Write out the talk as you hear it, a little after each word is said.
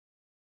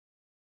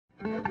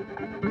I'm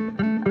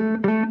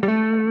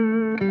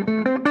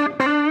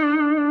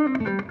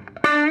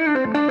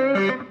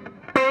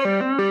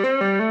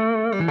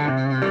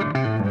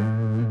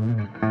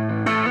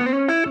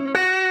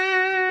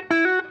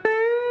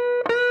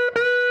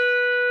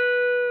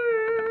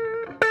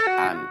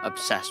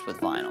obsessed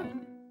with vinyl.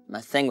 My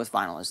thing with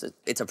vinyl is that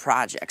it's a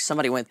project.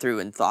 Somebody went through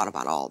and thought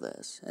about all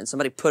this, and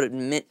somebody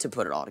meant to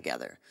put it all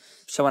together.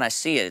 So when I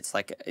see it, it's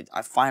like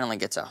I finally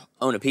get to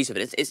own a piece of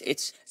it.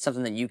 It's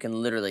something that you can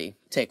literally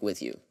take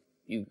with you.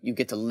 You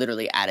get to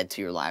literally add it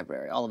to your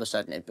library. All of a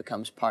sudden, it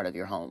becomes part of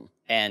your home.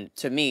 And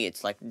to me,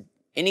 it's like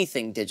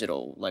anything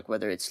digital, like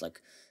whether it's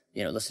like,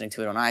 you know, listening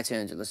to it on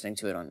iTunes or listening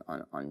to it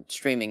on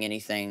streaming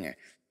anything.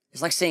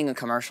 It's like seeing a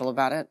commercial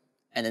about it,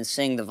 and then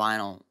seeing the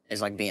vinyl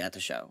is like being at the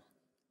show.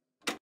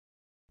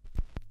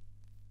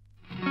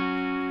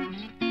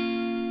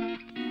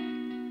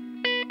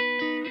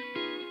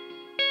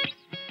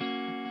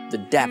 The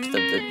depth of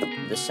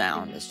the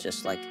sound is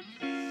just like,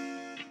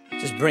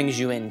 just brings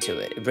you into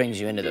it. It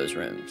brings you into those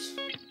rooms.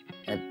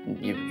 And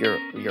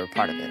you're a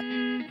part of it. I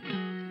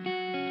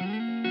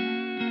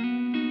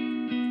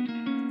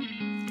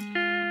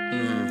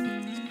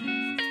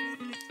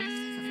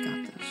think I've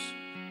got this.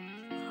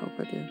 I hope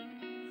I do.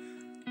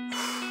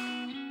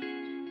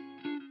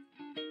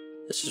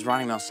 This is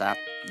Ronnie Milsap.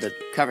 The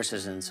cover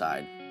says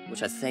Inside,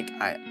 which I think,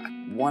 I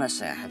want to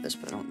say I have this,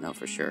 but I don't know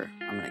for sure.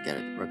 I'm going to get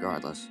it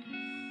regardless.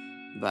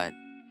 But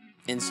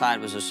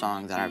Inside was a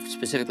song that I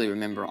specifically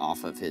remember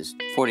off of his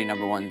 40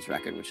 number ones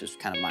record, which is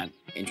kind of my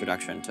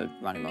introduction to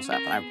Ronnie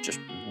Milsap, and I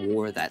just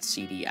wore that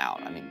CD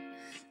out. I mean,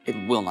 it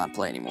will not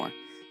play anymore.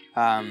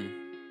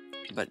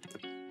 But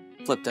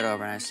flipped it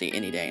over and I see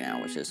Any Day Now,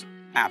 which is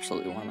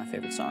absolutely one of my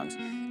favorite songs.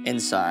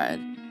 Inside,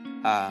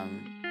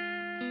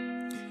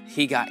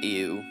 He Got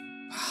You,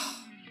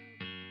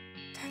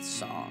 that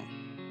song.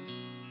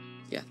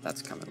 Yeah,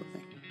 that's coming with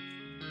me.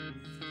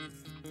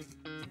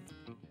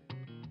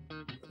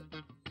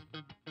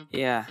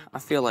 Yeah, I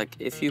feel like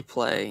if you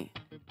play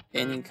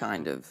any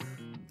kind of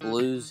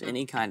blues,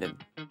 any kind of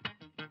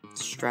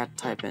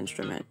Strat-type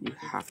instrument, you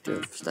have to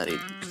have studied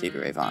Stevie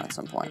Ray Vaughan at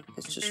some point.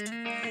 It's just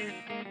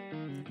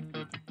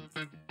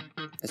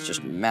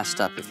messed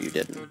up if you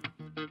didn't.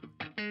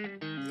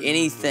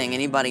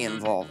 Anybody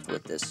involved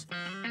with this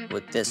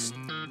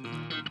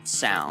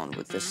sound,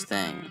 with this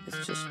thing,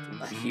 is just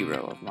a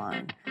hero of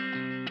mine.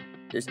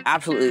 There's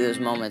absolutely those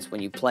moments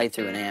when you play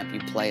through an amp,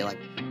 you play like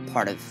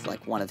part of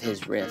like one of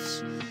his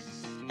riffs,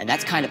 and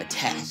that's kind of a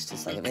test.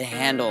 It's like if it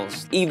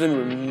handles even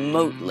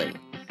remotely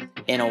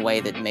in a way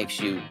that makes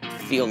you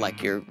feel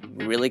like you're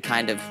really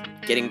kind of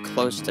getting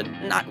close to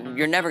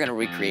you're never gonna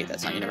recreate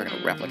that sound, you're never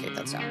gonna replicate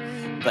that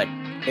sound. But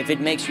if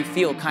it makes you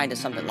feel kind of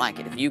something like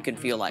it, if you can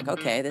feel like,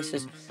 okay,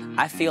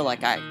 I feel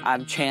like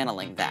I'm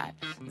channeling that,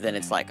 then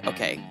it's like,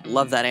 okay,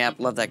 love that amp,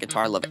 love that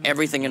guitar, love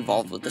everything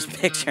involved with this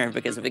picture,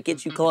 because if it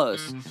gets you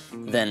close,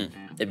 then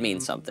it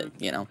means something,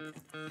 you know?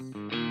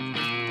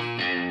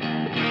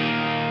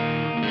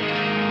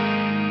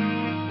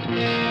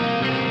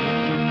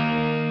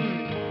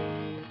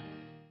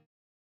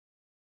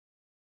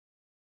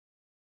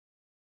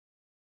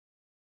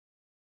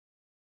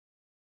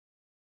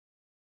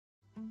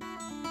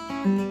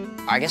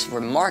 I guess if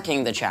we're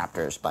marking the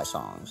chapters by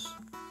songs,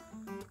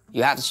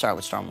 you have to start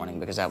with Storm Warning,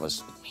 because that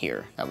was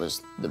here. That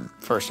was the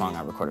first song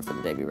I recorded for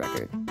the debut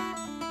record.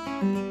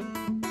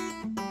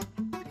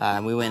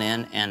 We went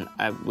in and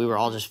we were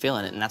all just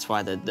feeling it, and that's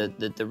why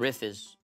the riff is